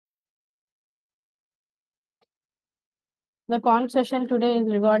The quant session today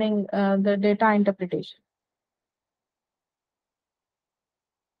is regarding the data interpretation.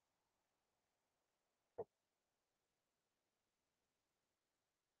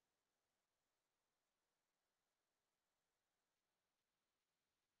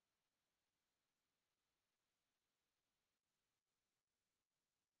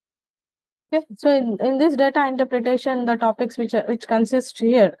 Okay, so in this data interpretation, the topics which consist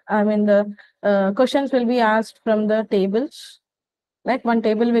here, I mean the questions will be asked from the tables. Like one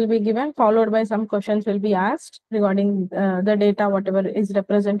table will be given, followed by some questions will be asked regarding the data, whatever is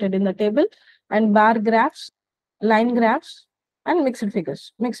represented in the table, and bar graphs, line graphs, and mixed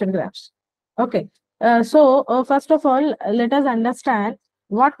figures, mixed graphs. Okay. So first of all, let us understand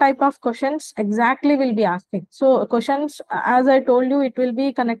what type of questions exactly will be asking. So questions, as I told you, it will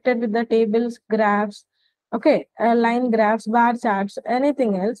be connected with the tables, graphs, okay, line graphs, bar charts,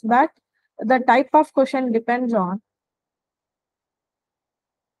 anything else. But the type of question depends on,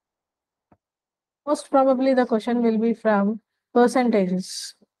 most probably the question will be from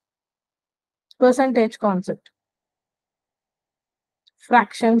percentages, percentage concept,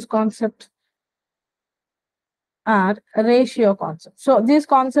 fractions concept, are ratio concept. So these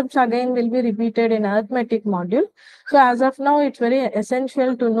concepts again will be repeated in arithmetic module. So as of now, it's very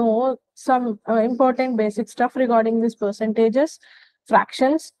essential to know some important basic stuff regarding these percentages,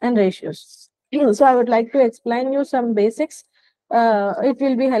 fractions, and ratios. So I would like to explain you some basics. It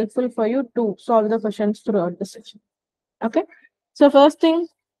will be helpful for you to solve the questions throughout the session. Okay. So first thing,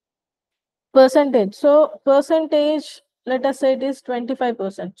 percentage. So percentage, let us say it is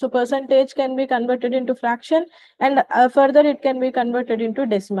 25%. So percentage can be converted into fraction, and further it can be converted into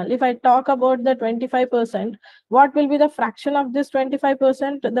decimal. If I talk about the 25%, what will be the fraction of this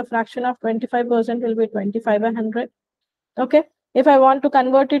 25%? The fraction of 25% will be 25 by 100. Okay. If I want to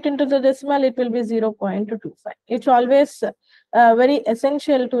convert it into the decimal, it will be 0.25. It's always very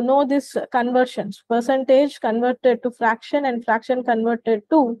essential to know this conversions. Percentage converted to fraction and fraction converted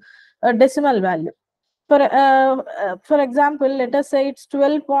to a decimal value. For example, let us say it's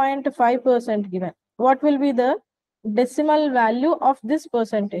 12.5% given. What will be the decimal value of this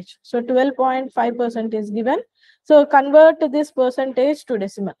percentage? So 12.5% is given. So convert this percentage to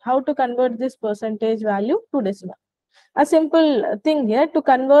decimal. How to convert this percentage value to decimal? A simple thing here, to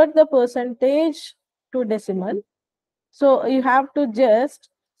convert the percentage to decimal. So you have to just,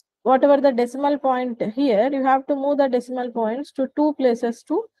 whatever the decimal point here, you have to move the decimal points to two places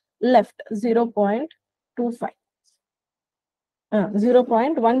to left, 0.25.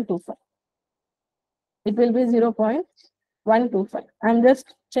 0.125. It will be 0.125. I'm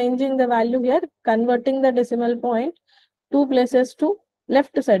just changing the value here, converting the decimal point two places to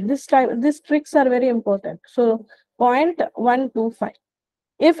left side. These tricks are very important. So 0.125.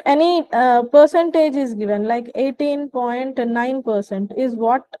 If any percentage is given, like 18.9% is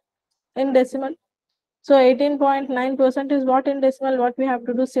what in decimal? So 18.9% is what in decimal? What we have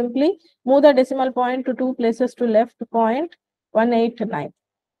to do, simply move the decimal point to two places to left, 0.189.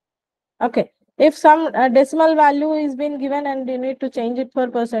 Okay. If some decimal value is been given and you need to change it for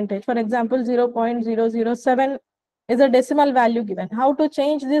percentage, for example, 0.007 is a decimal value given. How to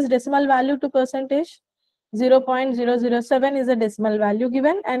change this decimal value to percentage? 0.007 is a decimal value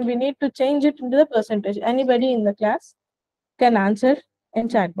given and we need to change it into the percentage. Anybody in the class can answer in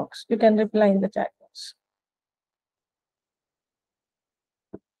chat box. You can reply in the chat box.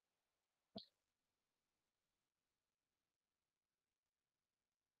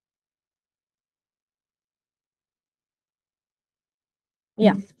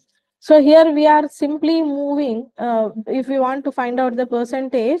 Yeah. So here we are simply moving, if we want to find out the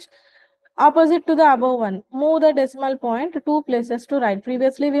percentage, opposite to the above one, move the decimal point two places to right.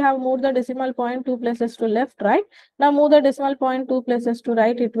 Previously, we have moved the decimal point two places to left, right? Now move the decimal point two places to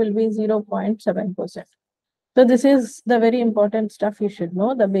right, it will be 0.7%. So this is the very important stuff you should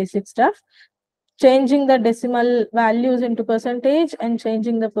know, the basic stuff. Changing the decimal values into percentage and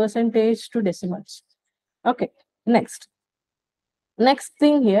changing the percentage to decimals. Okay, next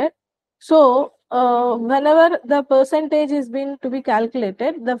thing here. So whenever the percentage is being to be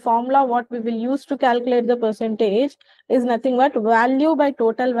calculated, the formula what we will use to calculate the percentage is nothing but value by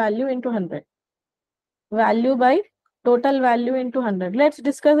total value into 100. Value by total value into 100. Let's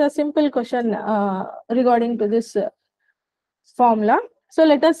discuss a simple question regarding to this formula. So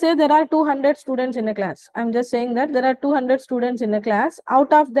let us say there are 200 students in a class. I'm just saying that there are 200 students in a class.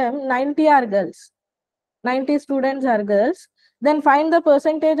 Out of them, 90 are girls. 90 students are girls. Then find the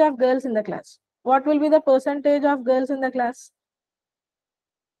percentage of girls in the class. What will be the percentage of girls in the class?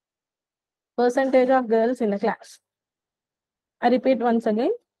 Percentage of girls in the class. I repeat once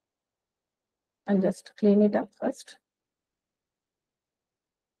again. I'll just clean it up first.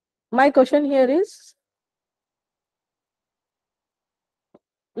 My question here is,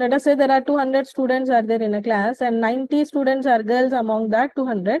 let us say there are 200 students are there in a class and 90 students are girls among that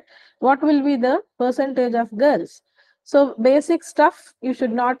 200. What will be the percentage of girls? So basic stuff, you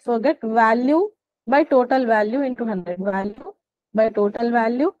should not forget value by total value into 100. Value by total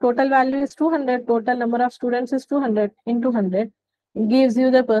value. Total value is 200. Total number of students is 200 into 100. It gives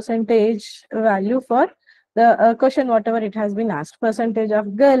you the percentage value for the question, whatever it has been asked. Percentage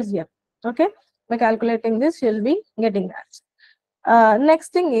of girls here. Okay. By calculating this, you'll be getting that.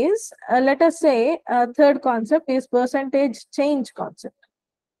 Next thing is, let us say, third concept is percentage change concept.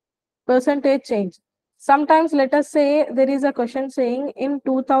 Percentage change. Sometimes let us say there is a question saying in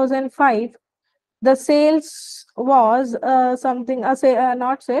 2005, the sales was something, say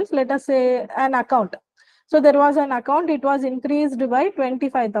not sales, let us say an account. So there was an account, it was increased by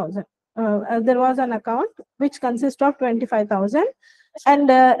 25,000. There was an account which consists of 25,000, and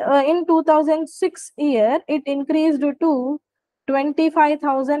in 2006 year, it increased to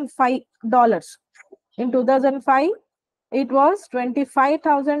 $25,005. In 2005, it was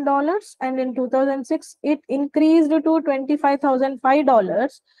 $25,000, and in 2006, it increased to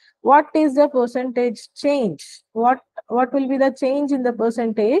 $25,005. What is the percentage change? What will be the change in the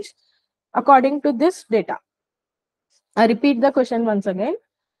percentage according to this data? I repeat the question once again.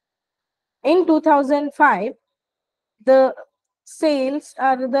 In 2005, the sales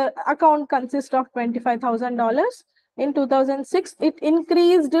or the account consists of $25,000. In 2006, it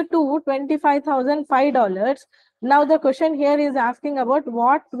increased to $25,005. Now the question here is asking about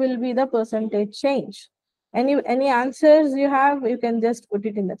what will be the percentage change. Any answers you have, you can just put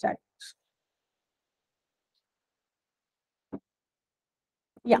it in the chat.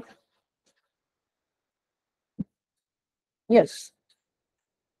 Yeah. Yes.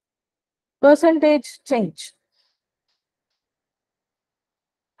 Percentage change.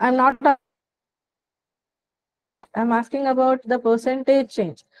 I'm asking about the percentage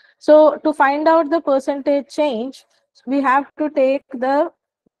change. So to find out the percentage change, we have to take the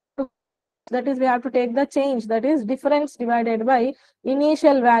change, that is difference divided by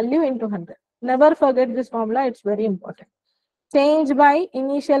initial value into 100. Never forget this formula, it's very important. Change by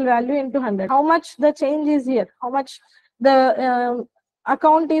initial value into 100. How much the change is here? How much the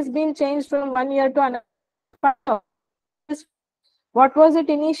account is being changed from 1 year to another? What was it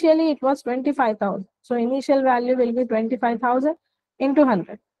initially? It was 25,000. So initial value will be 25,000 into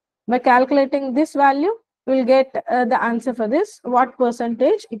 100. By calculating this value, we'll get the answer for this, what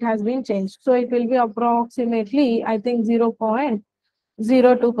percentage it has been changed. So it will be approximately, I think, 0.02%.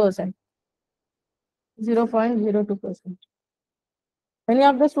 0.02%. Many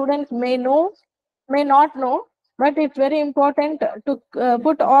of the students may know, may not know, but it's very important to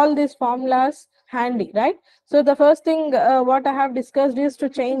put all these formulas handy, right? So the first thing what I have discussed is to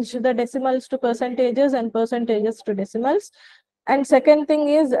change the decimals to percentages and percentages to decimals. And second thing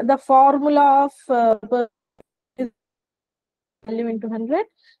is the formula of value into 100.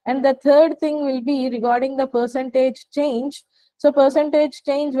 And the third thing will be regarding the percentage change. So percentage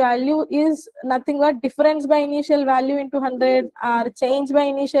change value is nothing but difference by initial value into 100 or change by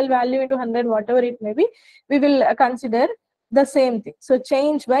initial value into 100, whatever it may be, we will consider the same thing. So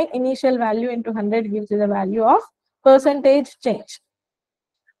change by initial value into 100 gives you the value of percentage change.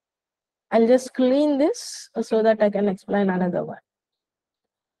 I'll just clean this so that I can explain another one.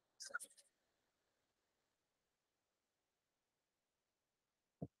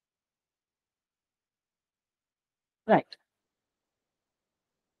 Right.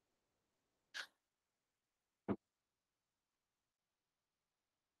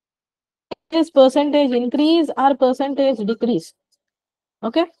 Is percentage increase or percentage decrease?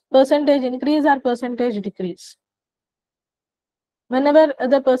 Okay, percentage increase or percentage decrease. Whenever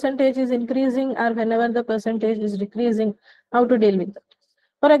the percentage is increasing or whenever the percentage is decreasing, how to deal with that?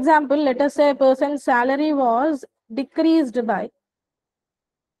 For example, let us say a person's salary was decreased by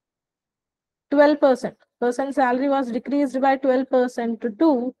 12%. Person's salary was decreased by 12%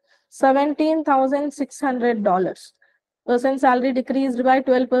 to $17,600. Person's salary decreased by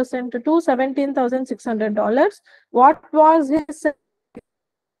 12% to $17,600. What was his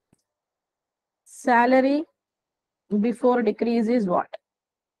salary before decrease is what?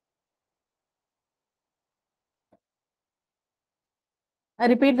 I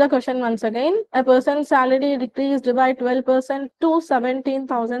repeat the question once again. A person's salary decreased by 12% to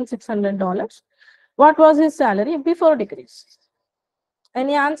 $17,600. What was his salary before decrease?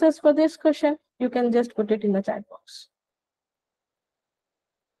 Any answers for this question? You can just put it in the chat box.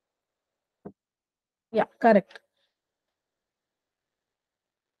 Yeah, correct.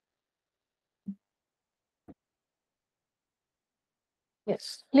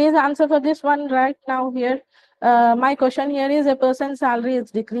 Yes. Please answer for this one right now here. My question here is a person's salary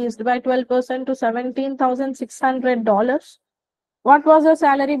is decreased by 12% to $17,600. What was the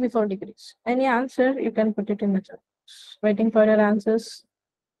salary before decrease? Any answer? You can put it in the chat. Waiting for your answers.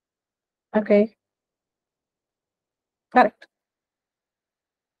 Okay. Correct.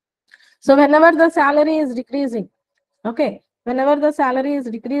 So whenever the salary is decreasing, okay, whenever the salary is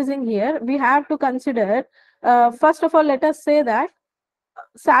decreasing here, we have to consider, first of all, let us say that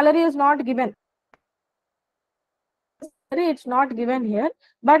salary is not given. It's not given here,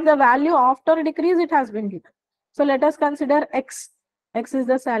 but the value after decrease, it has been given. So let us consider X. X is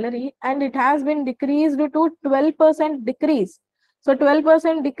the salary and it has been decreased to 12% decrease. So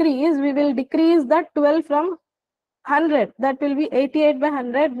 12% decrease, we will decrease that 12 from 100. That will be 88 by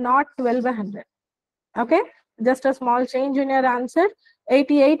 100, not 12 by 100. Okay, just a small change in your answer.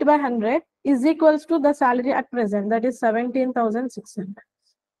 88 by 100 is equals to the salary at present, that is 17,600.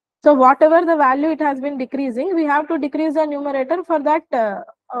 So whatever the value it has been decreasing, we have to decrease the numerator for that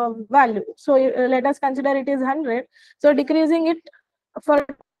value. So let us consider it is 100. So decreasing it for,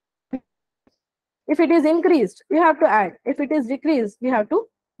 if it is increased, we have to add. If it is decreased, we have to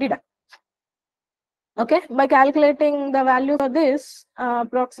deduct. Okay, by calculating the value for this,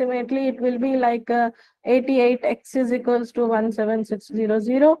 approximately it will be like 88x is equals to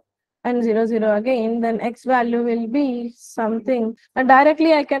 17600 and 00 again, then x value will be something. And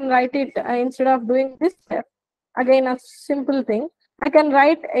directly I can write it instead of doing this step. Again, a simple thing. I can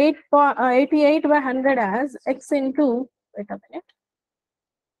write 88 by 100 as x into, wait a minute.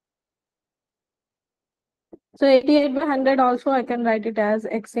 So 88 by 100 also I can write it as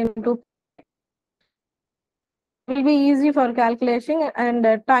x into, will be easy for calculation and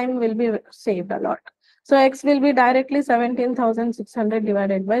time will be saved a lot. So x will be directly 17,600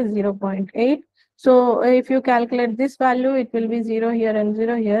 divided by 0.8. So if you calculate this value, it will be 0 here and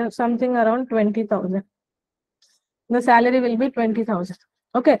 0 here, something around 20,000. The salary will be 20,000.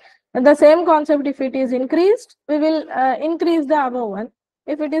 Okay. And the same concept, if it is increased, we will increase the above one.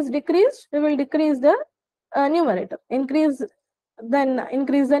 If it is decreased, we will decrease the numerator. Increase, then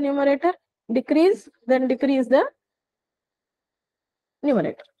increase the numerator, decrease, then decrease the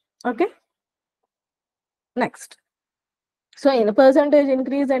numerator. Okay. Next. So in a percentage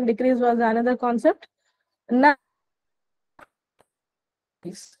increase and decrease was another concept. Now,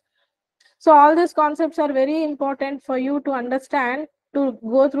 so all these concepts are very important for you to understand to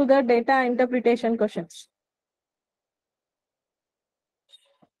go through the data interpretation questions.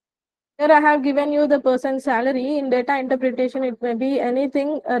 Here I have given you the person's salary. In data interpretation, it may be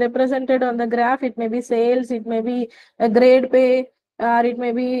anything represented on the graph. It may be sales, it may be a grade pay, or it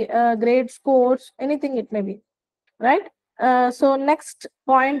may be grade scores, anything it may be, right? So next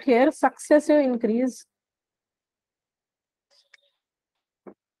point here, successive increase.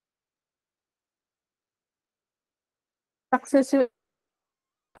 Successive.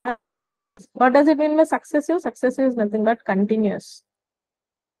 What does it mean by successive? Successive is nothing but continuous.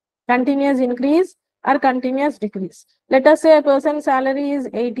 Continuous increase or continuous decrease. Let us say a person's salary is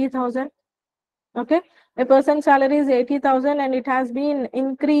 80,000. Okay, a person's salary is 80,000 and it has been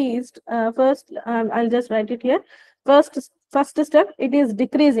increased. First, I'll just write it here. First step, it is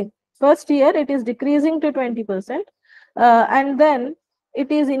decreasing. First year, it is decreasing to 20%, and then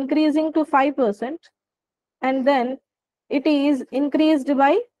it is increasing to 5%, and then it is increased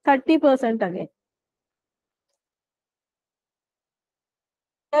by 30% again.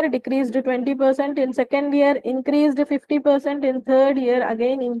 Decreased 20%, in second year increased 50%, in third year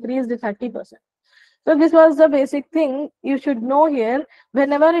again increased 30%. So this was the basic thing you should know here.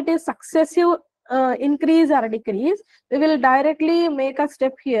 Whenever it is successive increase or decrease, we will directly make a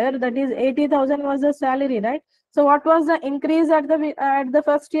step here, that is 80,000 was the salary, right? So what was the increase at the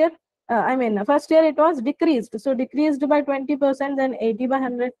first year? First year it was decreased. So decreased by 20%, then 80 by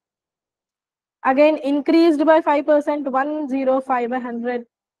 100. Again increased by 5%, 105 by 100.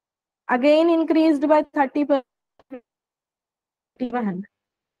 Again increased by 30%, by 100.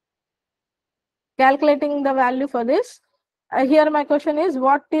 Calculating the value for this. Here my question is,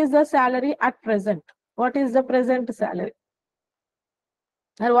 what is the salary at present? What is the present salary?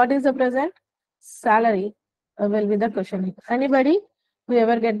 And what is the present salary will be the question. Anybody who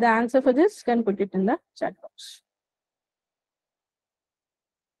ever get the answer for this can put it in the chat box.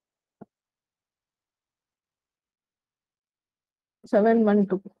 Seven one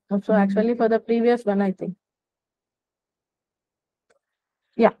two. So actually for the previous one, I think.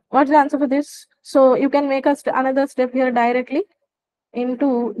 Yeah, what's the answer for this? So you can make another step here directly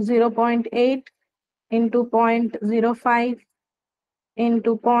into 0.8 into 0.05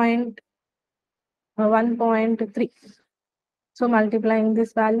 into 1.3. So multiplying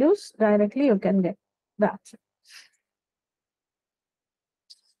these values directly, you can get that.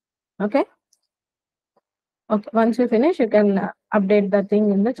 Okay. Okay. Once you finish, you can update the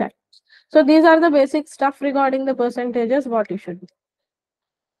thing in the chat. So these are the basic stuff regarding the percentages, what you should do.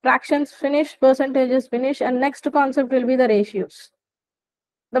 Fractions finish, percentages finish, and next concept will be the ratios.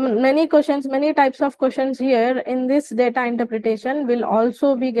 The many questions, many types of questions here in this data interpretation will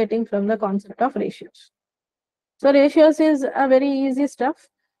also be getting from the concept of ratios. So ratios is a very easy stuff.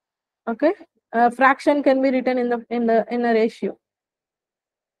 Okay. A fraction can be written in a ratio.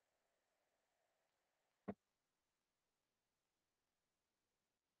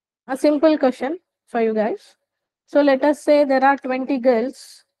 A simple question for you guys. So let us say there are 20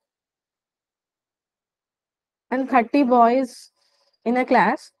 girls and 30 boys in a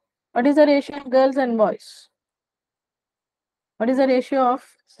class. What is the ratio of girls and boys? What is the ratio of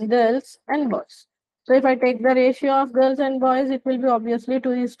girls and boys? So if I take the ratio of girls and boys, it will be obviously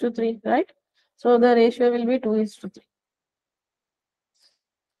 2:3, right? So the ratio will be 2:3.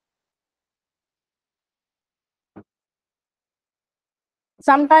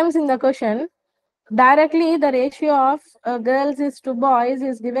 Sometimes in the question, directly the ratio of girls is to boys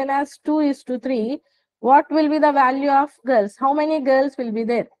is given as 2:3. What will be the value of girls? How many girls will be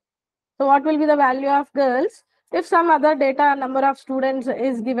there? So what will be the value of girls? If some other data number of students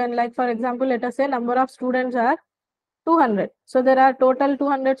is given, like for example, let us say number of students are 200. So there are total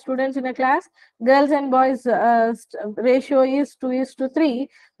 200 students in a class. Girls and boys ratio is 2:3.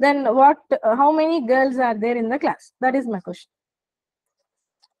 Then how many girls are there in the class? That is my question.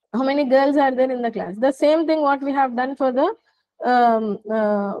 How many girls are there in the class? The same thing what we have done for the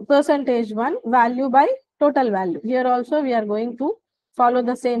percentage one, value by total value. Here also we are going to follow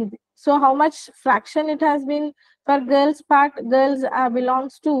the same thing. So how much fraction it has been for girls part? Girls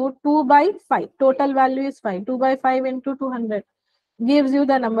belongs to 2/5. Total value is 5. 2/5 into 200 gives you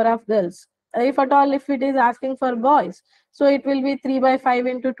the number of girls. If at all, if it is asking for boys, so it will be 3/5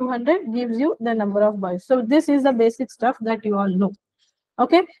 into 200 gives you the number of boys. So this is the basic stuff that you all know.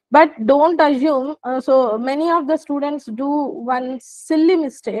 Okay, but don't assume. So many of the students do one silly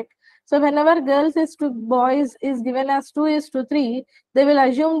mistake. So whenever girls is to boys is given as 2:3, they will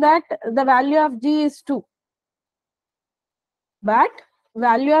assume that the value of G is 2. But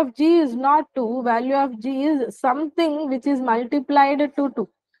value of G is not 2. Value of G is something which is multiplied to 2.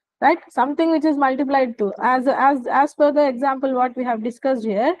 Right? Something which is multiplied to. As per the example what we have discussed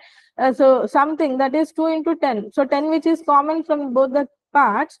here. So something that is 2 into 10. So 10 which is common from both the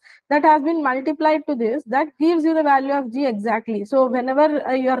parts, that has been multiplied to this, that gives you the value of G exactly. So whenever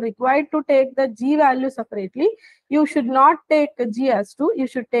you are required to take the G value separately, you should not take G as 2, you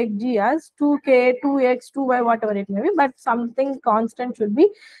should take G as 2k, 2x, 2y, whatever it may be, but something constant should be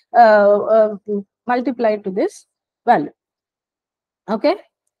multiplied to this value. Okay,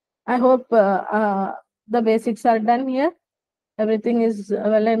 I hope the basics are done here. Everything is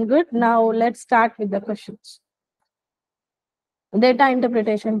well and good. Now let's start with the questions. Data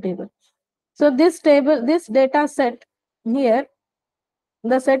interpretation table. So this table, this data set here,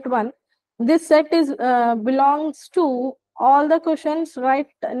 the set 1, this set is belongs to all the questions, right?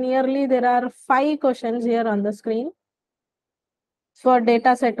 Nearly there are 5 questions here on the screen for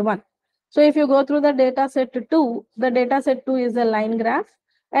data set 1. So if you go through the data set 2, the data set 2 is a line graph,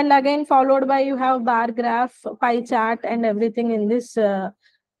 and again followed by you have bar graph, pie chart, and everything in this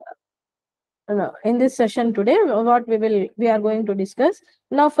session today. What we are going to discuss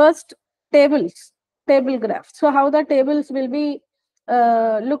now. First, table graph. So how the tables will be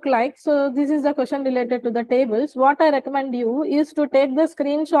look like. So this is the question related to the tables. What I recommend you is to take the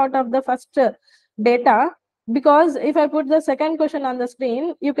screenshot of the first data, because if I put the second question on the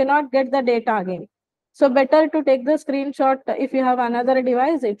screen, you cannot get the data again. So better to take the screenshot. If you have another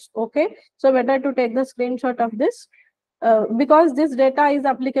device, it's okay. So better to take the screenshot of this, because this data is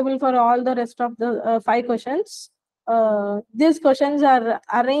applicable for all the rest of the 5 questions. These questions are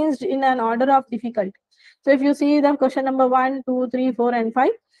arranged in an order of difficulty. So if you see the question number 1, 2, 3, 4, and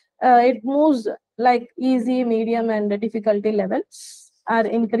 5, it moves like easy, medium, and the difficulty levels are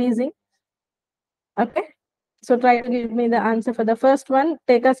increasing. Okay, so try to give me the answer for the first one.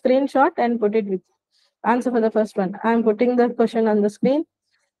 Take a screenshot and put it with answer for the first one. I am putting the question on the screen.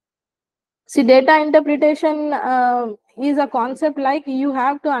 See, data interpretation is a concept like you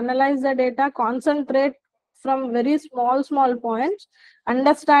have to analyze the data, concentrate from very small points,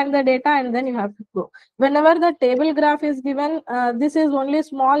 understand the data, and then you have to go. Whenever the table graph is given, this is only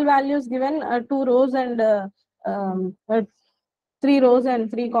small values given, 2 rows and 3 rows and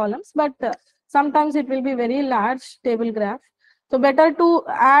 3 columns, but sometimes it will be very large table graph. So better to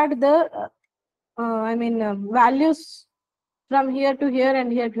add the values from here to here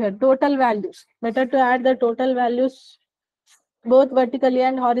and here to here. Total values. Better to add the total values both vertically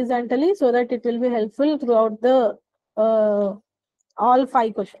and horizontally so that it will be helpful throughout the all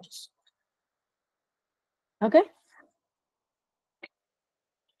 5 questions. Okay.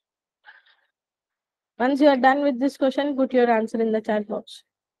 Once you are done with this question, put your answer in the chat box.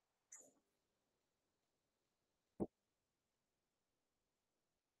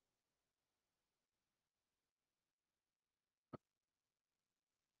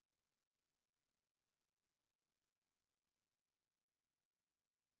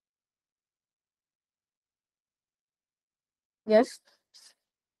 Yes.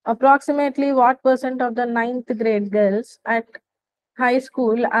 Approximately what percent of the 9th grade girls at high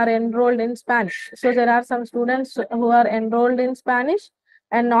school are enrolled in Spanish? So there are some students who are enrolled in Spanish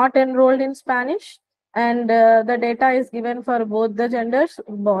and not enrolled in Spanish. And the data is given for both the genders,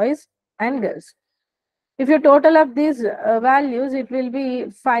 boys and girls. If you total up these values, it will be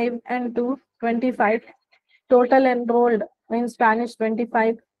 5 and 2, 25. Total enrolled in Spanish,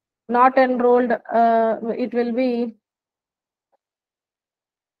 25. Not enrolled, it will be,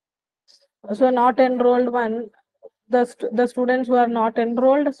 so not enrolled one, the students who are not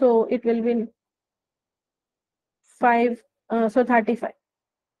enrolled, so it will be 5, so 35.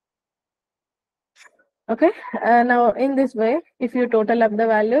 Okay. Now in this way, if you total up the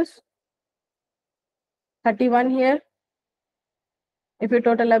values, 31 here. If you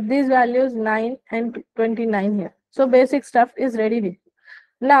total up these values, 9 and 29 here. So basic stuff is ready with you.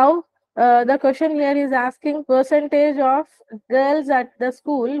 Now, the question here is asking percentage of girls at the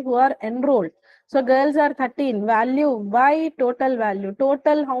school who are enrolled. So girls are 13. Value by total value.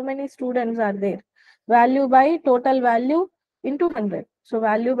 Total, how many students are there? Value by total value into 100. So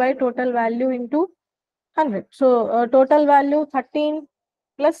value by total value into 100. So total value 13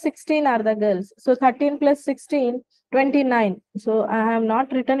 plus 16 are the girls. So 13 plus 16, 29. So I have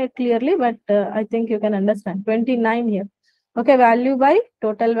not written it clearly, but I think you can understand. 29 here. Okay, value by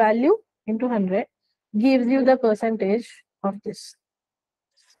total value into 100 gives you the percentage of this.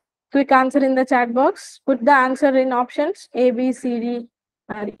 Quick answer in the chat box. Put the answer in options A, B, C, D,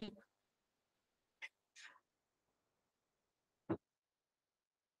 or E.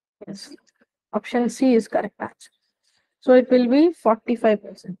 Yes. Option C is correct answer. So it will be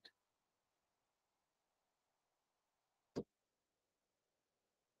 45%.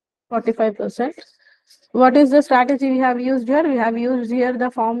 45%. What is the strategy we have used here? We have used here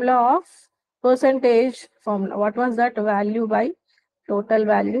the formula of percentage formula. What was that? Value by total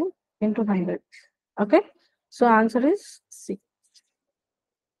value into 100. Okay. So answer is C.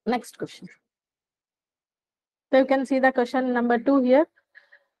 Next question. So you can see the question number 2 here.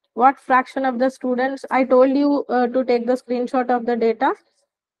 What fraction of the students? I told you to take the screenshot of the data.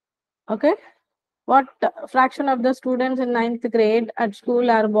 Okay. What fraction of the students in 9th grade at school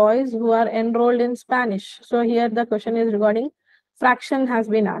are boys who are enrolled in Spanish? So here the question is regarding fraction has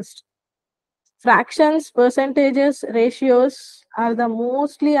been asked. Fractions, percentages, ratios are the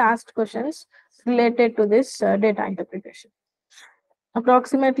mostly asked questions related to this data interpretation.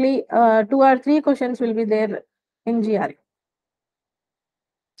 Approximately 2 or 3 questions will be there in GRE.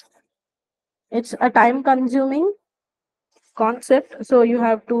 It's a time consuming concept, so you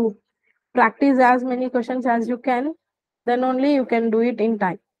have to practice as many questions as you can, then only you can do it in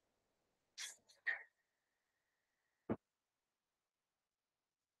time.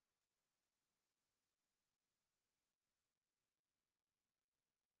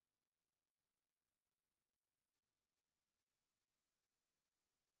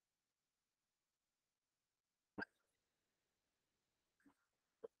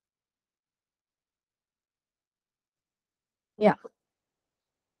 Yeah.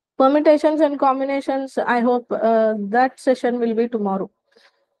 Permutations and combinations, I hope that session will be tomorrow.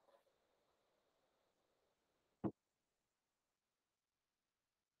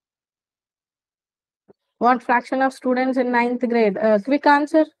 What fraction of students in 9th grade? Quick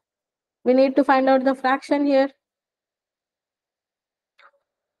answer. We need to find out the fraction here.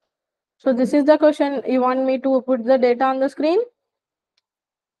 So this is the question. You want me to put the data on the screen?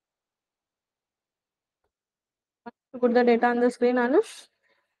 Put the data on the screen, Anush.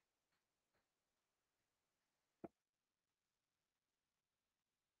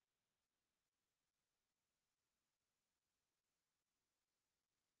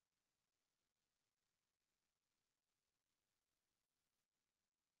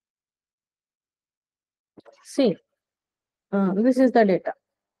 See, this is the data.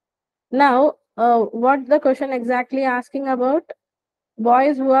 Now, what the question exactly asking about?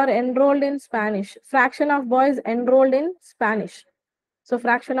 Boys who are enrolled in Spanish. Fraction of boys enrolled in Spanish. So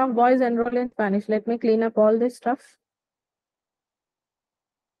fraction of boys enrolled in Spanish. Let me clean up all this stuff.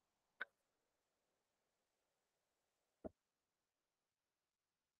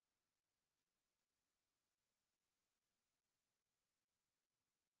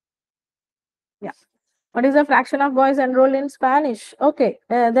 Yeah. What is the fraction of boys enrolled in Spanish? Okay.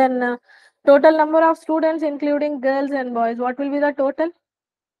 Then total number of students including girls and boys. What will be the total?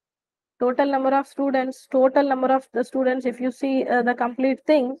 Total number of students. Total number of the students. If you see the complete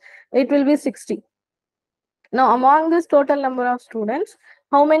thing, it will be 60. Now, among this total number of students,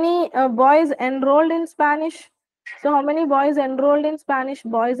 how many boys enrolled in Spanish? So, how many boys enrolled in Spanish?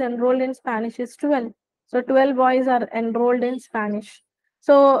 Boys enrolled in Spanish is 12. So, 12 boys are enrolled in Spanish.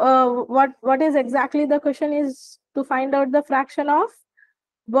 So, what is exactly the question is to find out the fraction of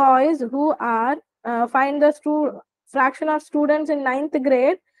boys who are find the fraction of students in ninth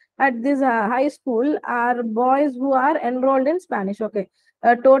grade at this high school are boys who are enrolled in Spanish. Okay,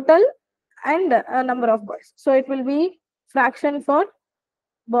 total and number of boys. So it will be fraction for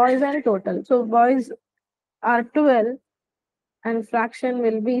boys and total. So boys are 12 and fraction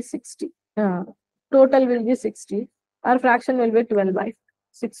will be 60. Total will be 60. Our fraction will be 12 by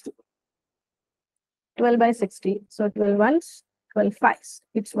 60. 12 by 60. So 12 ones, 12 fives.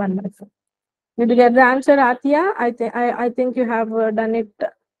 It's 1 by 4. Did you get the answer, Atia? I think you have done it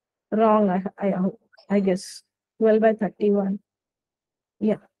wrong. I guess 12 by 31.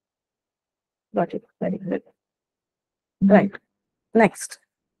 Yeah, got it. Very good. Right. Next.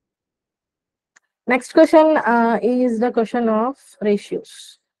 Next question is the question of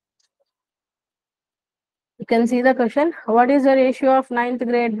ratios. You can see the question. What is the ratio of ninth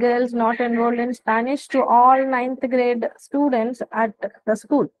grade girls not enrolled in Spanish to all ninth grade students at the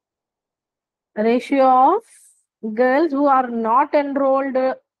school? Ratio of girls who are not enrolled,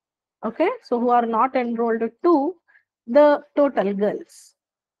 okay, so who are not enrolled to the total girls.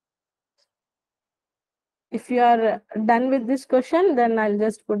 If you are done with this question, then I'll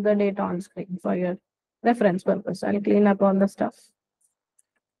just put the data on screen for your reference purpose. I'll clean up all the stuff.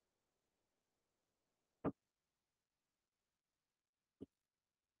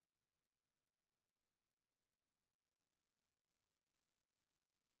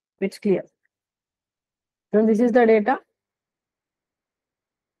 It's clear. So this is the data.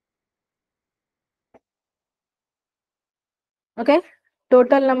 Okay.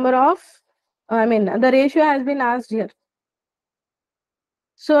 Total number of, the ratio has been asked here.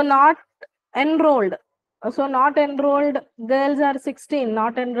 So not enrolled. So not enrolled girls are 16.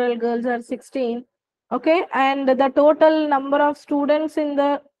 Not enrolled girls are 16. Okay. And the total number of students in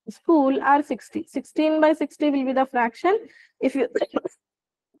the school are 60. 16 by 60 will be the fraction. If you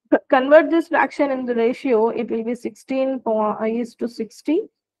convert this fraction in the ratio, it will be 16 is to 60.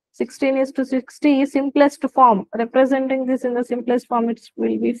 16 is to 60, simplest form. Representing this in the simplest form, it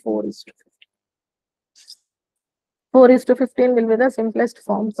will be 4 is to 15. 4 is to 15 will be the simplest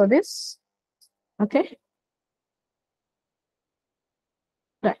form for this. Okay.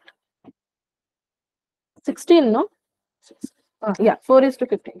 Right. 16, no? Yeah, 4 is to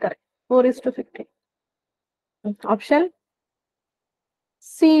 15, correct. 4 is to 15. Option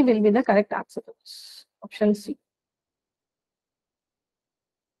C will be the correct answer. Option C.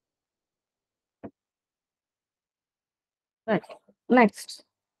 Right. Next.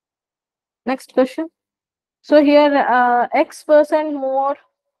 Next question. So here, X% more,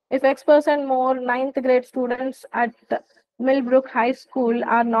 if X% more ninth grade students at Millbrook High School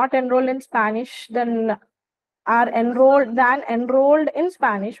are not enrolled in Spanish, then are enrolled in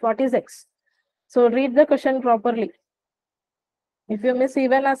Spanish. What is X? So read the question properly. If you miss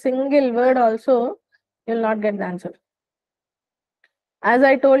even a single word also, you'll not get the answer. As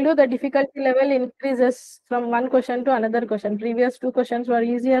I told you, the difficulty level increases from one question to another question. Previous two questions were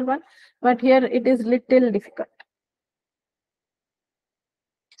easier one, but here it is little difficult.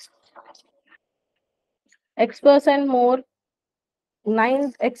 X% more,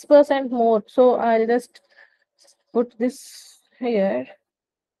 9x% more. So I'll just put this here,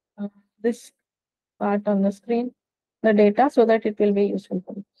 this part on the screen, the data, so that it will be useful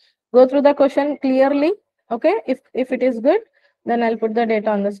for you. Go through the question clearly. Okay, if it is good, then I'll put the data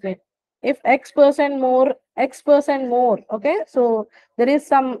on the screen. If X% more, X% more, okay, so there is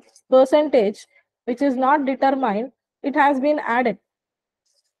some percentage which is not determined, it has been added.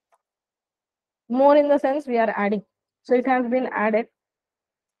 More in the sense we are adding. So it has been added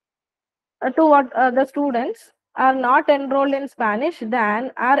to what the students are not enrolled in Spanish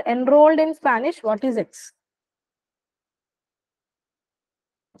than are enrolled in Spanish. What is X?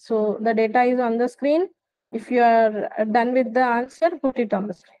 So the data is on the screen. If you are done with the answer, put it on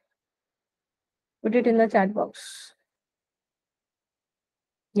the screen. Put it in the chat box.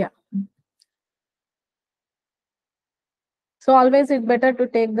 Yeah. So always it's better to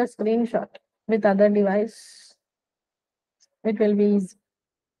take the screenshot with other device. It will be easy.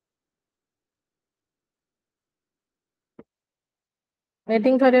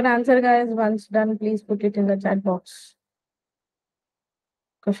 Waiting for your answer, guys. Once done, please put it in the chat box.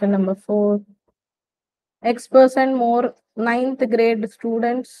 Question number 4. X% more ninth grade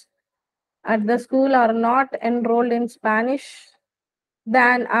students at the school are not enrolled in Spanish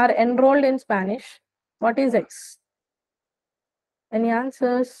than are enrolled in Spanish. What is X? Any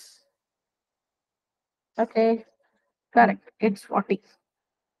answers? Okay, correct. It's 40.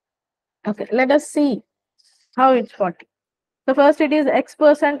 Okay, let us see how it's 40. So first it is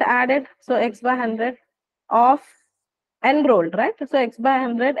X% added. So X by 100 of enrolled, right? So X by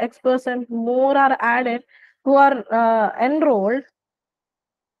 100, X% more are added who are enrolled.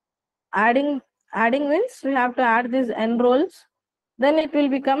 Adding means we have to add these enrolls. Then it will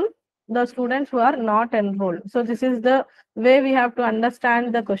become the students who are not enrolled. So this is the way we have to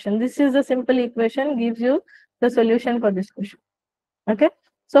understand the question. This is a simple equation, gives you the solution for this question. Okay.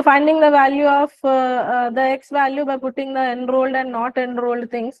 So finding the value of the X value by putting the enrolled and not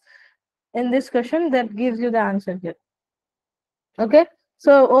enrolled things in this question, that gives you the answer here. Okay.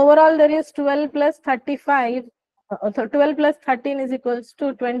 So overall there is 12 plus 35. 12 plus 13 is equals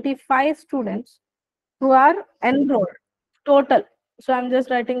to 25 students who are enrolled total. So I'm just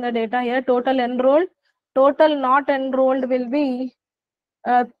writing the data here. Total enrolled, total not enrolled will be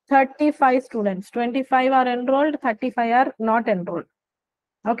 35 students. 25 are enrolled, 35 are not enrolled.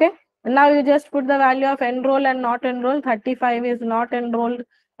 Okay. Now you just put the value of enroll and not enroll. 35 is not enrolled.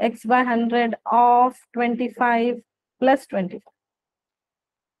 X by 100 of 25 plus 25.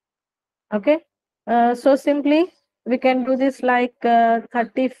 Okay. So simply we can do this like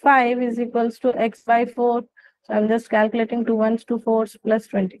 35 is equals to X by 4. So I'm just calculating 2 ones, 2 fours plus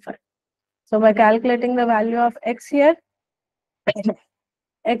 25. So by calculating the value of X here,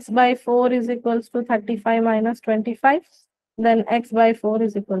 X by 4 is equals to 35 minus 25. Then X by 4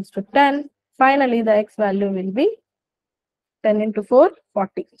 is equals to 10. Finally, the X value will be 10 into 4,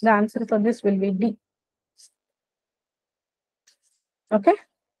 40. The answer for this will be D. Okay.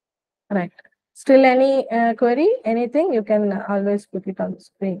 Right. Still any query, anything, you can always put it on the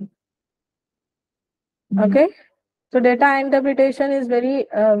screen. Okay. So data interpretation is very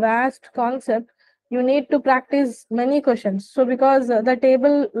vast concept. You need to practice many questions. So because the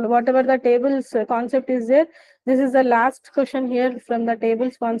table, whatever the tables concept is there, this is the last question here from the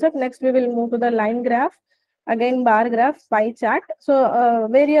tables concept. Next, we will move to the line graph, again bar graph, pie chart. So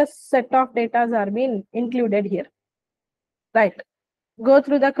various set of data are being included here. Right. Go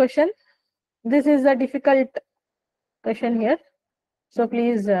through the question. This is a difficult question here. So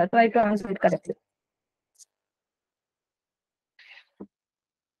please try to answer it correctly.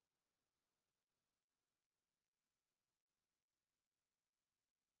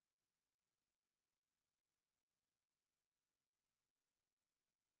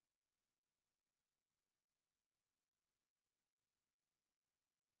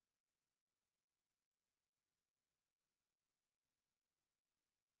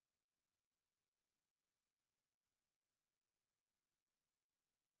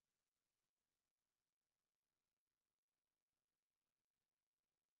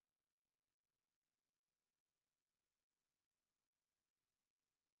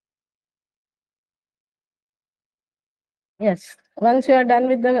 Yes. Once you are done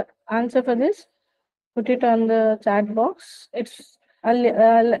with the answer for this, put it on the chat box. It's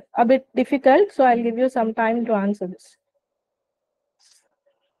a bit difficult, so I'll give you some time to answer this.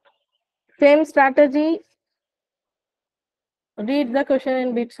 Same strategy. Read the question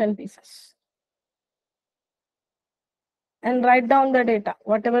in bits and pieces. And write down the data.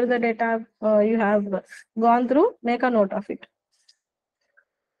 Whatever the data you have gone through, make a note of it.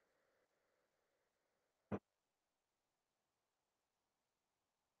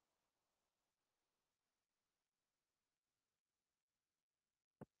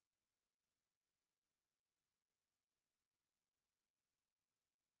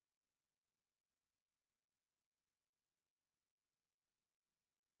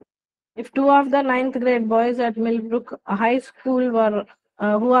 If two of the ninth grade boys at Millbrook High School were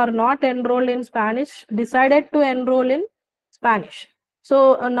who are not enrolled in Spanish decided to enroll in Spanish.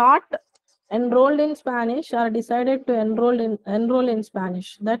 So not enrolled in Spanish or decided to enroll in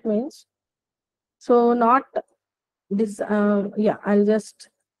Spanish. That means so not this. Yeah, I'll just.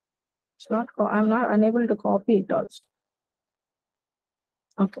 It's not. I'm not unable to copy it also.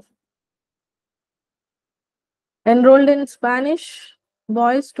 Okay. Enrolled in Spanish,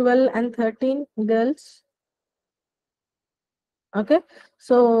 boys 12 and 13, girls. Okay.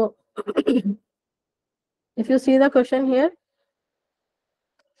 So if you see the question here,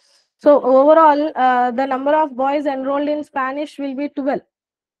 so overall, the number of boys enrolled in Spanish will be 12.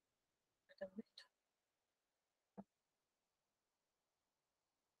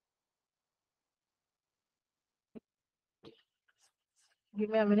 Give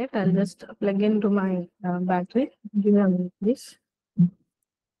me a minute. I'll just plug into my battery. Give me a minute, please.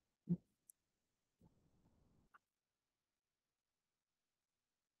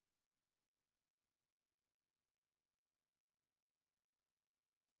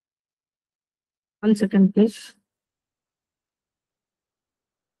 One second, please.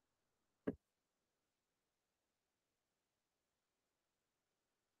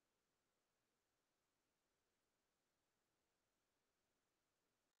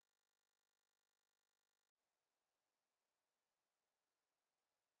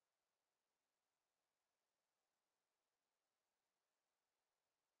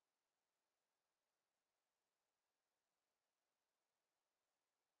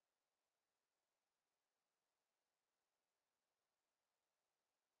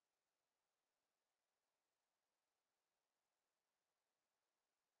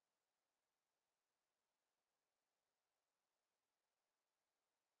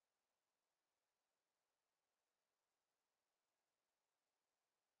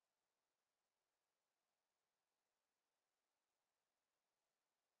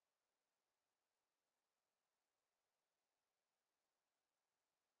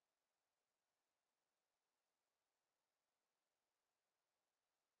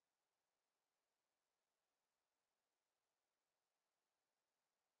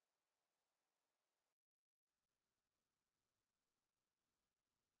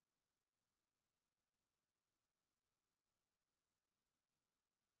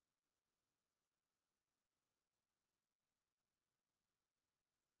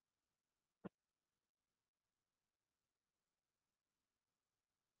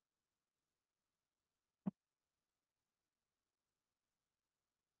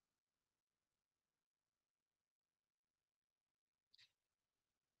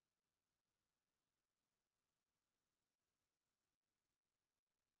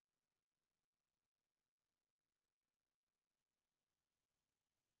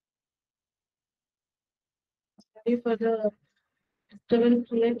 Sorry for the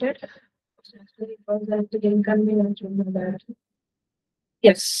disturbance related. Actually, it was at the inconvenience from the battery.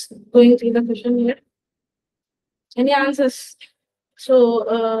 Yes, going through the question here. Any answers?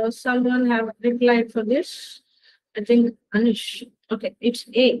 So, someone have replied for this. I think Anish. Okay, it's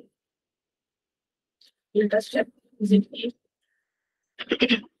A. Let us check. Is it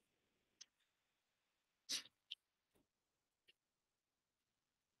A?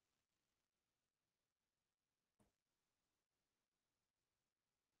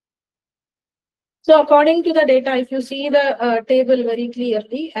 So according to the data, if you see the table very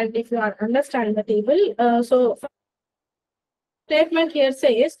clearly, and if you understand the table, so statement here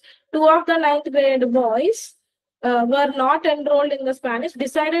says two of the ninth grade boys were not enrolled in the Spanish,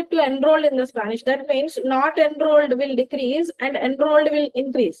 decided to enroll in the Spanish. That means not enrolled will decrease and enrolled will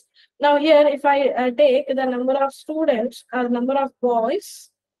increase. Now here, if I take the number of students or number of boys,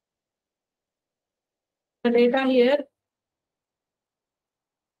 the data here,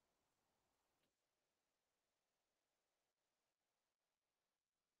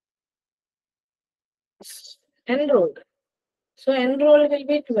 enrolled. So enrolled will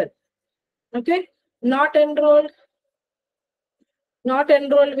be 12. Okay. Not enrolled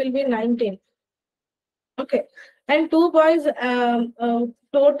will be 19. Okay. And two boys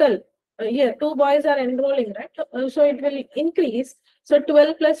total. Here, two boys are enrolling, right? So it will increase. So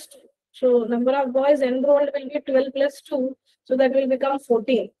 12 plus 2. So number of boys enrolled will be 12 plus 2. So that will become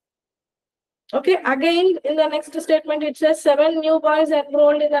 14. Okay, again, in the next statement, it says 7 new boys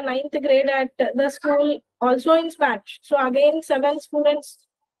enrolled in the ninth grade at the school, also in Spanish. So again, 7 students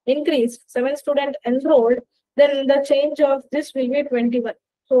increased, 7 students enrolled, then the change of this will be 21.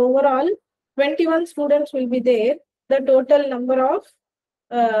 So overall, 21 students will be there, the total number of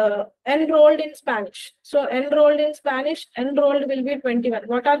enrolled in Spanish. So enrolled in Spanish, enrolled will be 21.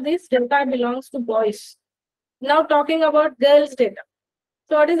 What are these? Data belongs to boys. Now talking about girls' data.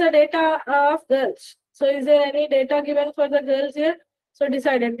 So what is the data of girls? So is there any data given for the girls here? So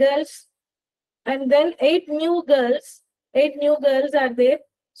decided girls, and then 8 new girls. 8 new girls are there.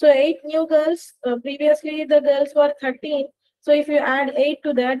 So 8 new girls. Previously the girls were 13. So if you add 8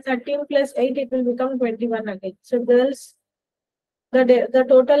 to that, 13 plus 8, it will become 21 again. So girls, the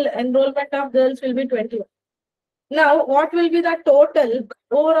total enrollment of girls will be 21. Now, what will be the total,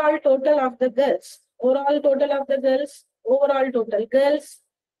 overall total of the girls? Overall total of the girls, overall total girls,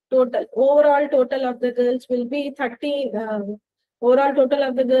 total. Overall total of the girls will be 13. Overall total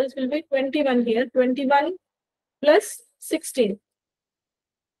of the girls will be 21 here. 21 plus 16.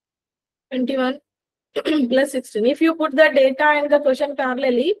 21 plus 16. If you put the data and the question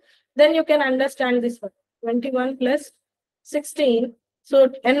parallelly, then you can understand this one. 21 plus 16. So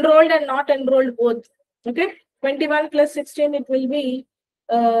enrolled and not enrolled both. Okay, 21 plus 16, it will be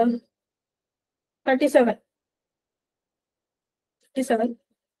 37. 37.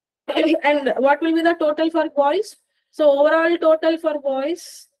 And what will be the total for boys? So overall total for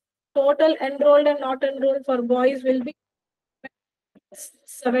boys, total enrolled and not enrolled for boys will be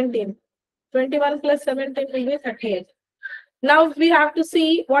 17. 21 plus 17 will be 38. Now we have to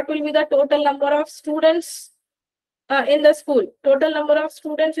see what will be the total number of students in the school. Total number of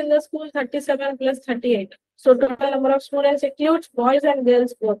students in the school, 37 plus 38. So total number of students includes boys and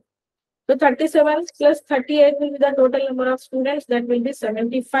girls both. So 37 plus 38 will be the total number of students. That will be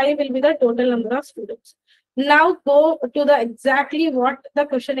 75 will be the total number of students. Now go to the exactly what the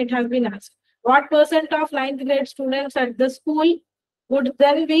question it has been asked. What percent of 9th grade students at the school would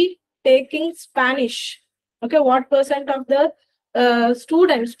then be taking Spanish? Okay, what percent of the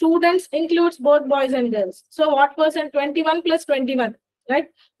students includes both boys and girls. So what percent? 21 plus 21, right?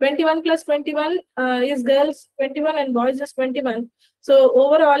 21 plus 21 is girls 21 and boys is 21. So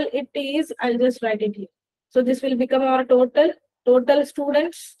overall it is, I'll just write it here. So this will become our total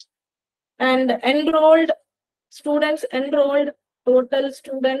students and enrolled total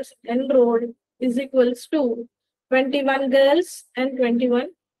students enrolled is equals to 21 girls and 21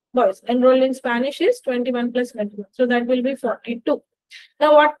 boys. Enrolled in Spanish is 21 plus 21. So that will be 42.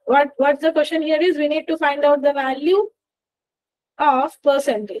 Now what's the question here is we need to find out the value of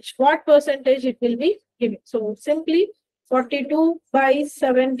percentage. What percentage it will be given. So simply 42 by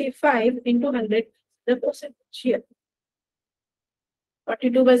 75 into 100, the percentage here.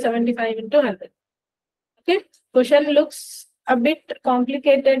 42 by 75 into 100. Okay, question looks a bit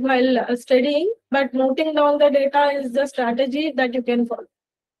complicated while studying, but noting down the data is the strategy that you can follow.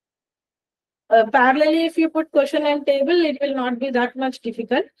 Parallelly, if you put question and table, it will not be that much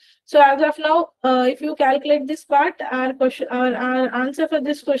difficult. So as of now, if you calculate this part, our answer for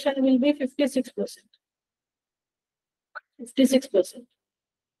this question will be 56%. 56%.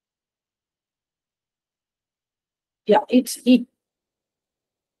 Yeah, it's E.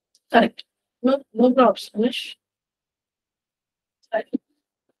 Correct. No problems, Anish. Right.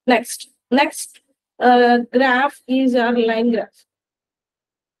 Next graph is our line graph.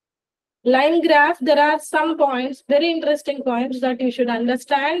 Line graph, there are some points, very interesting points that you should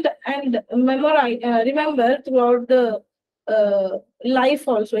understand and memorize, remember throughout the life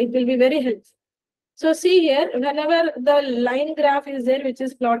also. It will be very helpful. So see here, whenever the line graph is there, which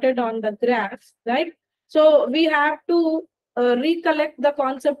is plotted on the graph, right? So we have to recollect the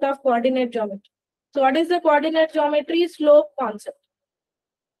concept of coordinate geometry. So what is the coordinate geometry? Slope concept.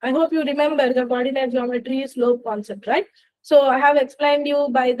 I hope you remember the coordinate geometry slope concept, right? So I have explained you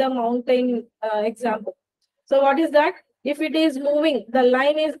by the mountain example. So what is that? If it is moving, the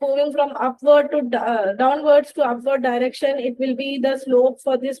line is moving from upward to downwards to upward direction, it will be the slope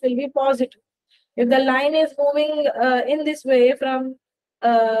for this will be positive. If the line is moving in this way from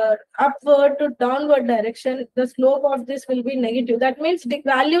upward to downward direction, the slope of this will be negative. That means the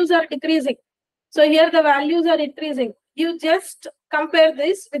values are decreasing. So here the values are increasing. You just compare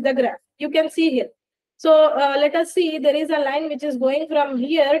this with the graph. You can see here. So let us see, there is a line which is going from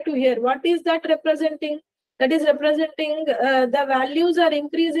here to here. What is that representing? That is representing the values are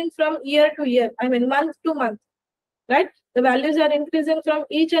increasing from year to year. I mean month to month, right? The values are increasing from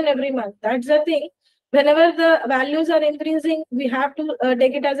each and every month. That's the thing. Whenever the values are increasing, we have to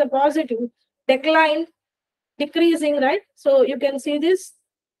take it as a positive. Decline, decreasing, right? So you can see this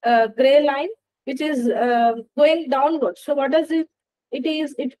gray line which is going downward. So what does it?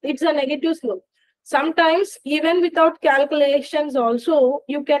 It's a negative slope. Sometimes even without calculations also,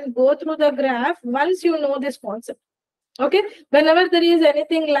 you can go through the graph once you know this concept. Okay, whenever there is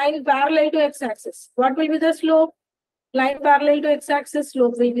anything line parallel to x-axis, what will be the slope? Line parallel to x-axis,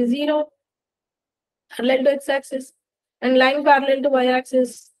 slope will be 0. Parallel to x-axis, and line parallel to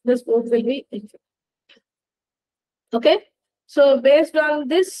y-axis, the slope will be infinite. Okay, so based on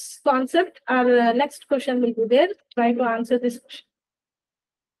this concept, our next question will be there. Try to answer this question.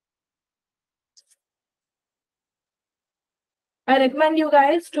 I recommend you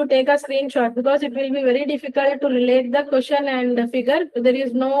guys to take a screenshot because it will be very difficult to relate the question and the figure. There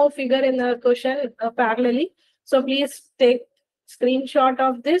is no figure in the question parallelly. So please take screenshot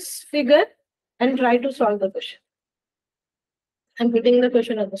of this figure and try to solve the question. I'm putting the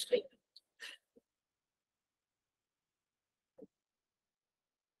question on the screen.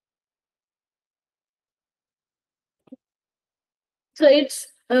 So it's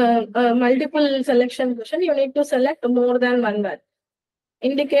a multiple selection question. You need to select more than one month.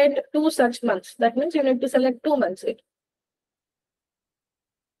 Indicate 2 such months. That means you need to select 2 months.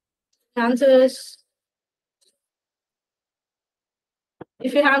 Answers.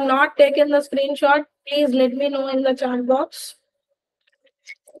 If you have not taken the screenshot, please let me know in the chat box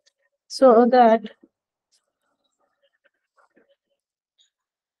so that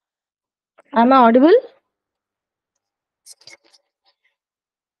am I audible?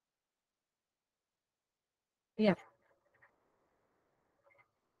 Yeah.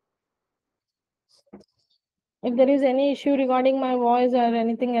 If there is any issue regarding my voice or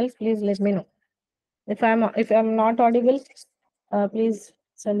anything else, please let me know. If I'm not audible, please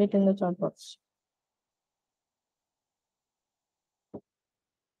send it in the chat box.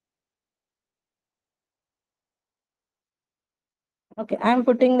 Okay, I'm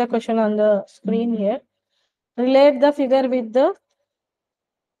putting the question on the screen here. Relate the figure with the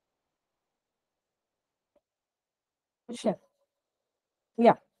question.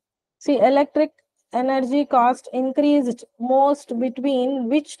 Yeah. See, electric energy cost increased most between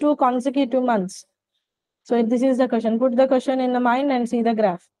which two consecutive months? So this is the question. Put the question in the mind and see the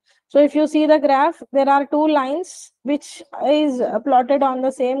graph. So if you see the graph, there are two lines which is plotted on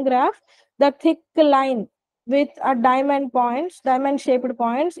the same graph. The thick line with a diamond shaped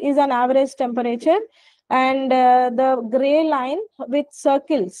points is an average temperature, and the gray line with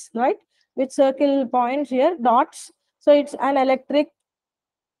circles, right? With circle points here, dots. So it's an electric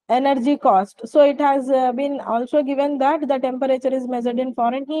energy cost. So it has been also given that the temperature is measured in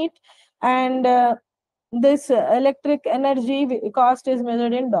Fahrenheit, and this electric energy cost is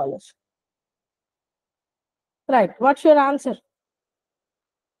measured in dollars. Right. What's your answer?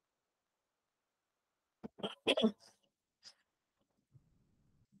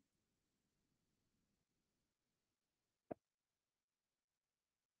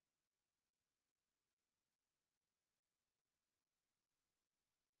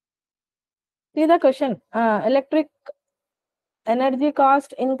 See the question. Electric energy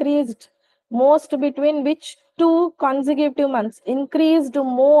cost increased most between which two consecutive months? Increased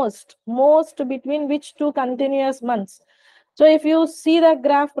most between which two continuous months? So if you see the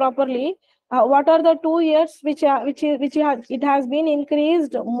graph properly, what are the 2 years it has been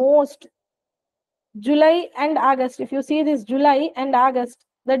increased most? July and August. If you see this July and August,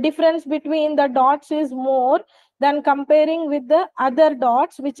 the difference between the dots is more than comparing with the other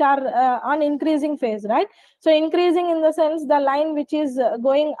dots which are on increasing phase, right? So increasing in the sense the line which is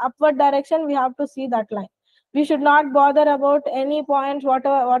going upward direction, we have to see that line. We should not bother about any points, what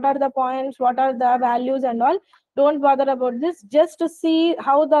are the points, what are the values and all. Don't bother about this. Just to see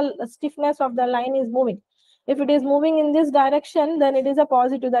how the stiffness of the line is moving. If it is moving in this direction, then it is a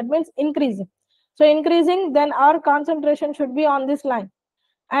positive. That means increasing. So increasing, then our concentration should be on this line.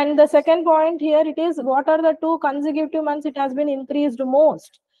 And the second point here, it is what are the two consecutive months it has been increased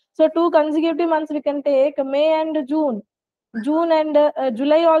most. So two consecutive months we can take May and June. June and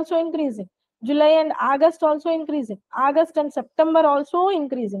July also increasing. July and August also increasing. August and September also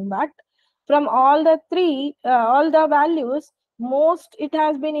increasing. But from all the three, all the values, most it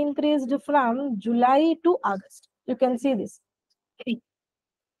has been increased from July to August. You can see this.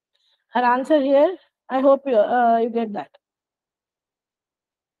 Our answer here, I hope you get that.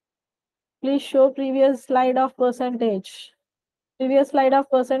 Please show previous slide of percentage. Previous slide of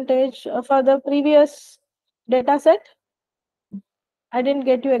percentage for the previous data set. I didn't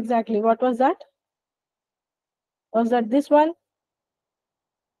get you exactly. What was that? Was that this one?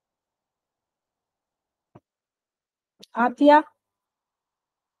 Atya,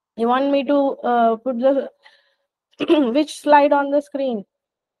 you want me to put the which slide on the screen?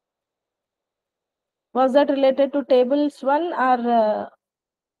 Was that related to tables one or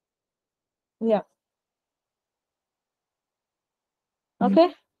yeah?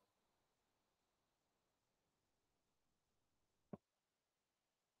 Okay.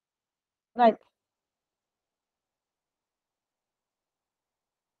 Right.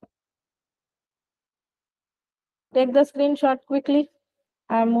 Take the screenshot quickly.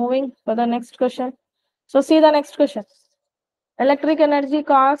 I am moving for the next question. So see the next question. Electric energy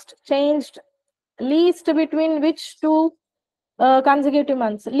cost changed least between which two consecutive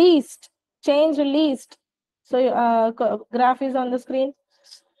months? Least. Change least. So graph is on the screen.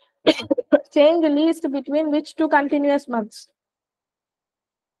 Change least between which two continuous months?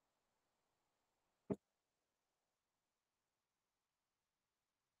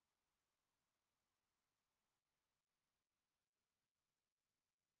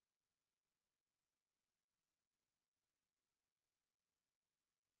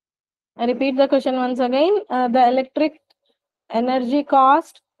 I repeat the question once again. The electric energy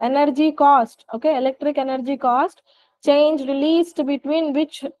cost, okay, electric energy cost change least between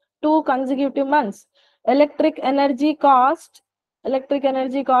which two consecutive months? Electric energy cost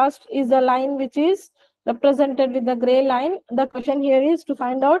is the line which is represented with the gray line. The question here is to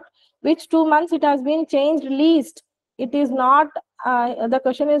find out which 2 months it has been changed least. It is not, the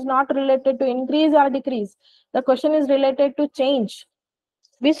question is not related to increase or decrease. The question is related to change.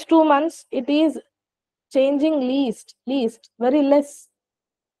 Which 2 months it is changing least, very less.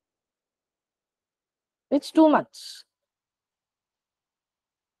 Which 2 months?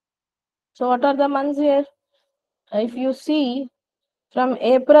 So what are the months here? If you see from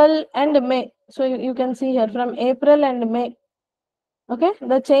April and May, so you can see here from April and May, okay,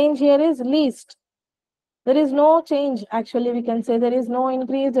 the change here is least. There is no change, actually we can say there is no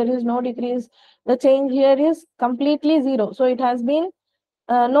increase, there is no decrease. The change here is completely zero. So it has been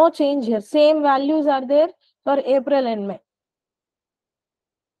no change here. Same values are there for April and May.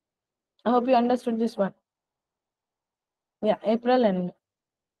 I hope you understood this one. Yeah, April and May.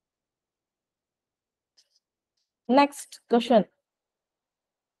 Next question.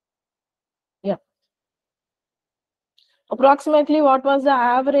 Yeah. Approximately what was the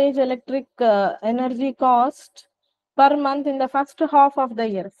average electric energy cost per month in the first half of the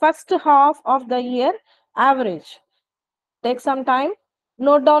year? First half of the year average. Take some time,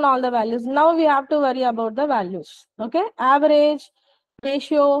 note down all the values. Now we have to worry about the values. Okay, average,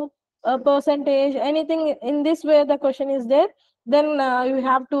 ratio, percentage, anything in this way the question is there. Then you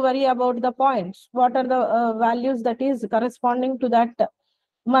have to worry about the points. What are the values that is corresponding to that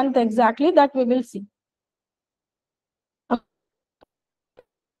month exactly, that we will see.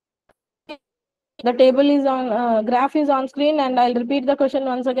 The table is on, graph is on screen, and I'll repeat the question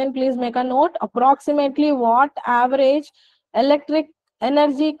once again. Please make a note. Approximately what average electric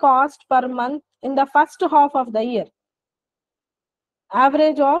energy cost per month in the first half of the year?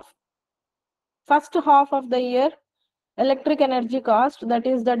 Average of first half of the year electric energy cost, that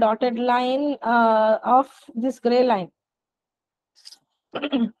is the dotted line of this gray line.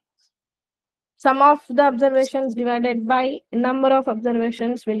 Sum of the observations divided by number of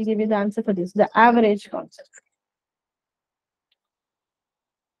observations will give you the answer for this, the average concept.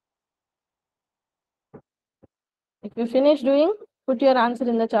 If you finish doing, put your answer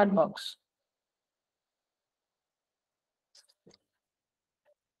in the chat box.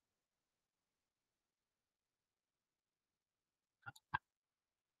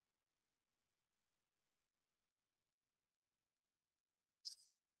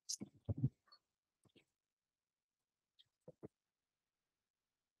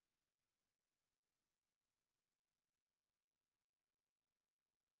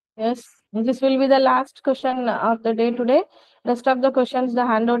 Yes, this will be the last question of the day today. Rest of the questions, the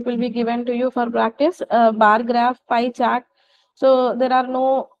handout will be given to you for practice. Bar graph, pie chart. So there are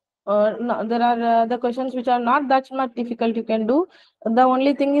there are the questions which are not that much difficult you can do. The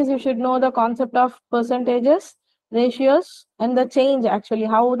only thing is you should know the concept of percentages, ratios, and the change, actually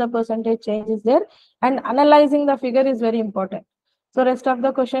how the percentage change is there, and analyzing the figure is very important. So rest of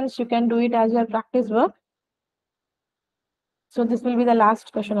the questions you can do it as your practice work. So this will be the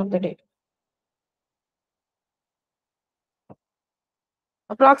last question of the day.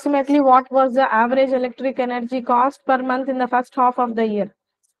 Approximately what was the average electric energy cost per month in the first half of the year?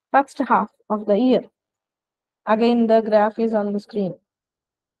 First half of the year. Again, the graph is on the screen.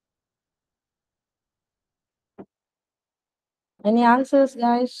 Any answers,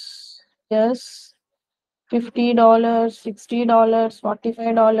 guys? Yes. $50, $60,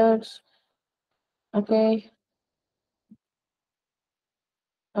 $45. Okay.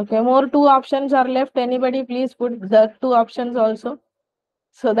 Okay, more 2 options are left. Anybody please put the 2 options also,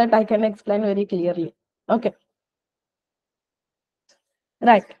 so that I can explain very clearly. Okay.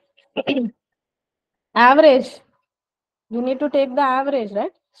 Right. Average. You need to take the average,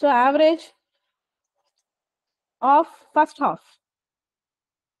 right? So average of first half.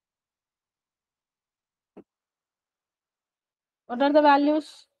 What are the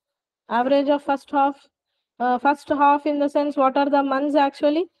values? Average of first half. First half in the sense, what are the months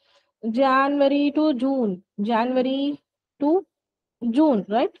actually? January to June. January to June,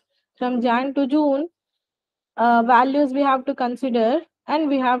 right? From Jan to June, values we have to consider, and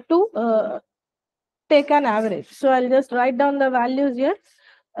we have to take an average. So I'll just write down the values here.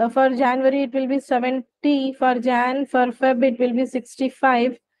 For January, it will be 70. For Jan, for Feb, it will be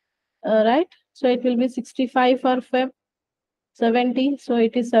 65. Right? So it will be 65 for Feb. 70, so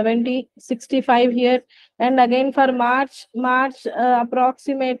it is 70, 65 here, and again for March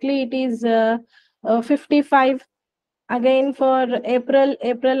approximately it is 55. Again for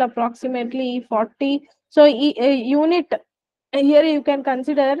April approximately 40. So a unit here you can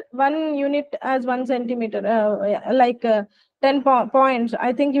consider 1 unit as 1 centimeter, like 10 points.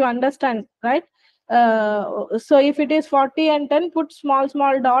 I think you understand, right? So if it is 40 and 10, put small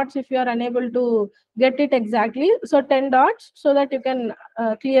dots if you are unable to get it exactly. So 10 dots so that you can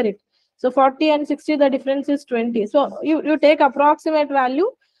clear it. So 40 and 60, the difference is 20. So you take approximate value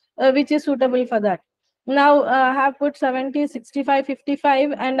which is suitable for that. Now have put 70, 65,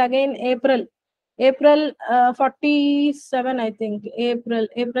 55, and again April 47, I think.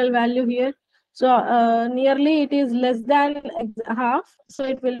 April value here. So nearly it is less than half. So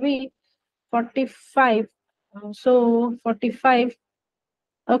it will be 45. So 45.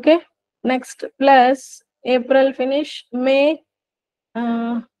 Okay. Next, plus April finish, May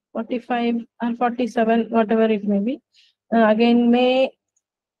 45 and 47, whatever it may be. Again May,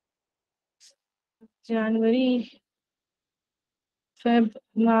 January, Feb,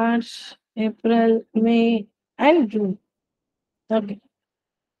 March, April, May, and June. Okay.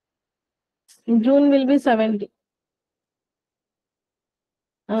 June will be 70.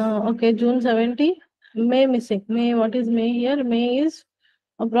 Okay, June 70. May missing. May, what is May here? May is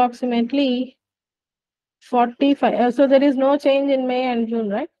approximately 45. So there is no change in May and June,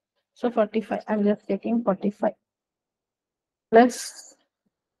 right? So 45. I'm just taking 45. Plus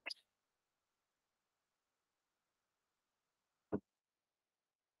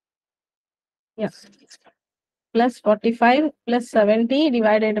yes. Plus 45 plus 70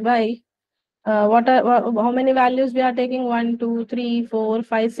 divided by how many values we are taking? 1, 2, 3, 4,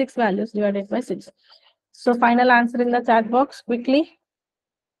 5, 6 values divided by 6. So final answer in the chat box quickly.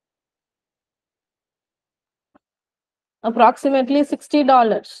 Approximately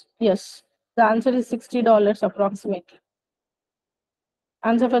 $60. Yes, the answer is $60 approximately.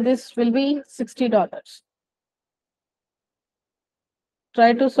 Answer for this will be $60.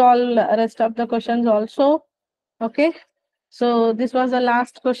 Try to solve rest of the questions also. Okay. So this was the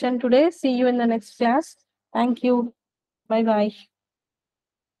last question today. See you in the next class. Thank you. Bye-bye.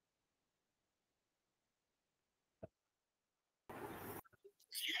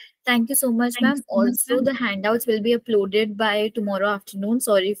 Thank you so much, ma'am. Also, the handouts will be uploaded by tomorrow afternoon.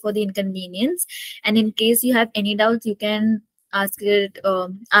 Sorry for the inconvenience. And in case you have any doubts, you can ask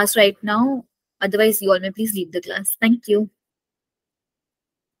right now. Otherwise, you all may please leave the class. Thank you.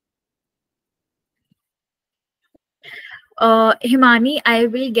 Himani, I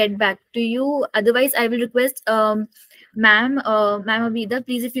will get back to you. Otherwise, I will request ma'am Abida,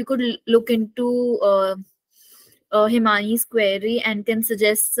 please, if you could look into Himani's query and can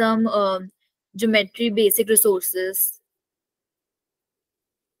suggest some geometry basic resources.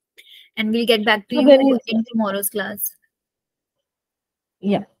 And we'll get back to you in tomorrow's class.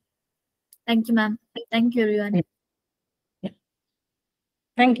 Yeah. Thank you, ma'am. Thank you, everyone. Yeah.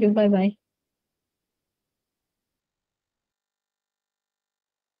 Thank you. Bye-bye.